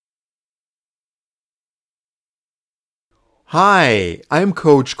Hi, I'm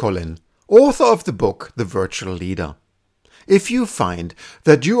Coach Colin, author of the book The Virtual Leader. If you find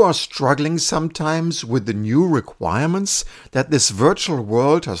that you are struggling sometimes with the new requirements that this virtual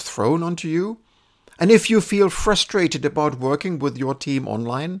world has thrown onto you, and if you feel frustrated about working with your team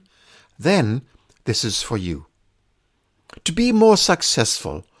online, then this is for you. To be more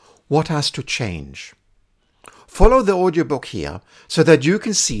successful, what has to change? Follow the audiobook here so that you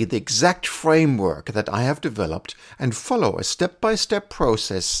can see the exact framework that I have developed and follow a step-by-step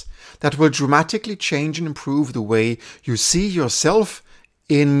process that will dramatically change and improve the way you see yourself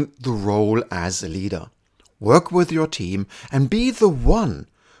in the role as a leader. Work with your team and be the one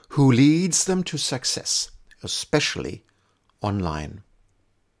who leads them to success, especially online.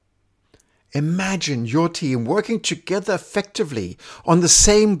 Imagine your team working together effectively on the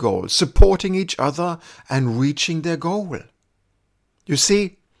same goal, supporting each other and reaching their goal. You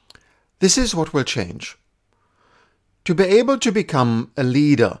see, this is what will change. To be able to become a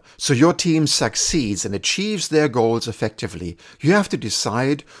leader so your team succeeds and achieves their goals effectively, you have to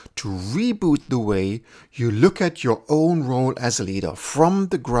decide to reboot the way you look at your own role as a leader from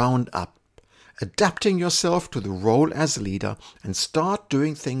the ground up. Adapting yourself to the role as a leader and start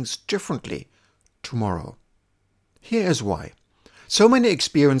doing things differently tomorrow. Here is why. So many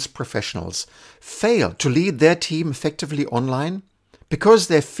experienced professionals fail to lead their team effectively online because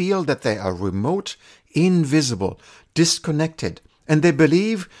they feel that they are remote, invisible, disconnected, and they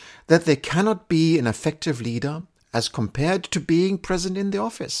believe that they cannot be an effective leader as compared to being present in the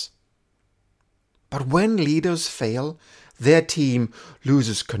office. But when leaders fail, their team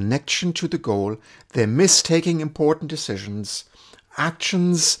loses connection to the goal, they miss taking important decisions,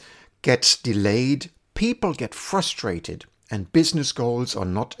 actions get delayed, people get frustrated, and business goals are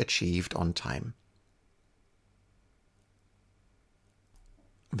not achieved on time.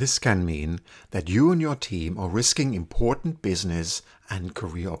 This can mean that you and your team are risking important business and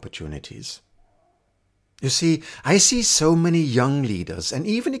career opportunities. You see, I see so many young leaders and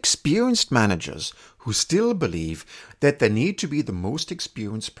even experienced managers who still believe that they need to be the most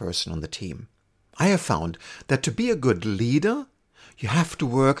experienced person on the team. I have found that to be a good leader, you have to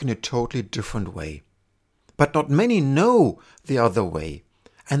work in a totally different way. But not many know the other way,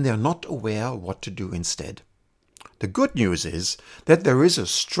 and they are not aware what to do instead. The good news is that there is a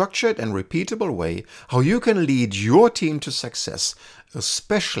structured and repeatable way how you can lead your team to success,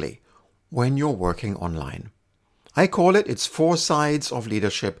 especially when you're working online. I call it its 4 sides of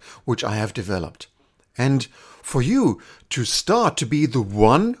leadership, which I have developed. And for you to start to be the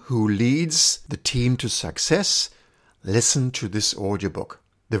one who leads the team to success, listen to this audiobook,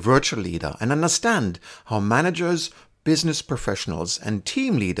 The Virtual Leader, and understand how managers, business professionals, and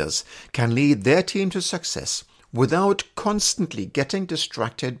team leaders can lead their team to success without constantly getting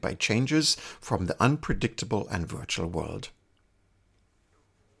distracted by changes from the unpredictable and virtual world.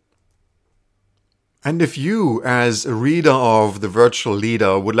 And if you, as a reader of The Virtual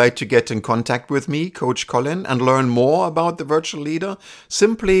Leader, would like to get in contact with me, Coach Colin, and learn more about The Virtual Leader,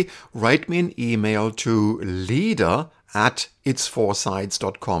 simply write me an email to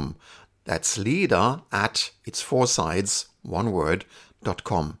leader@its4sides.com. That's leader@its4sides, one word,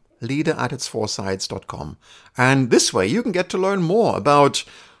 .com. leader@its4sides.com. And this way you can get to learn more about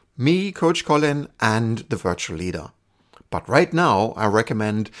me, Coach Colin, and The Virtual Leader. But right now, I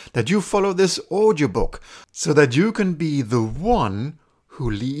recommend that you follow this audiobook so that you can be the one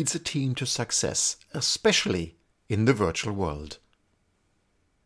who leads a team to success, especially in the virtual world.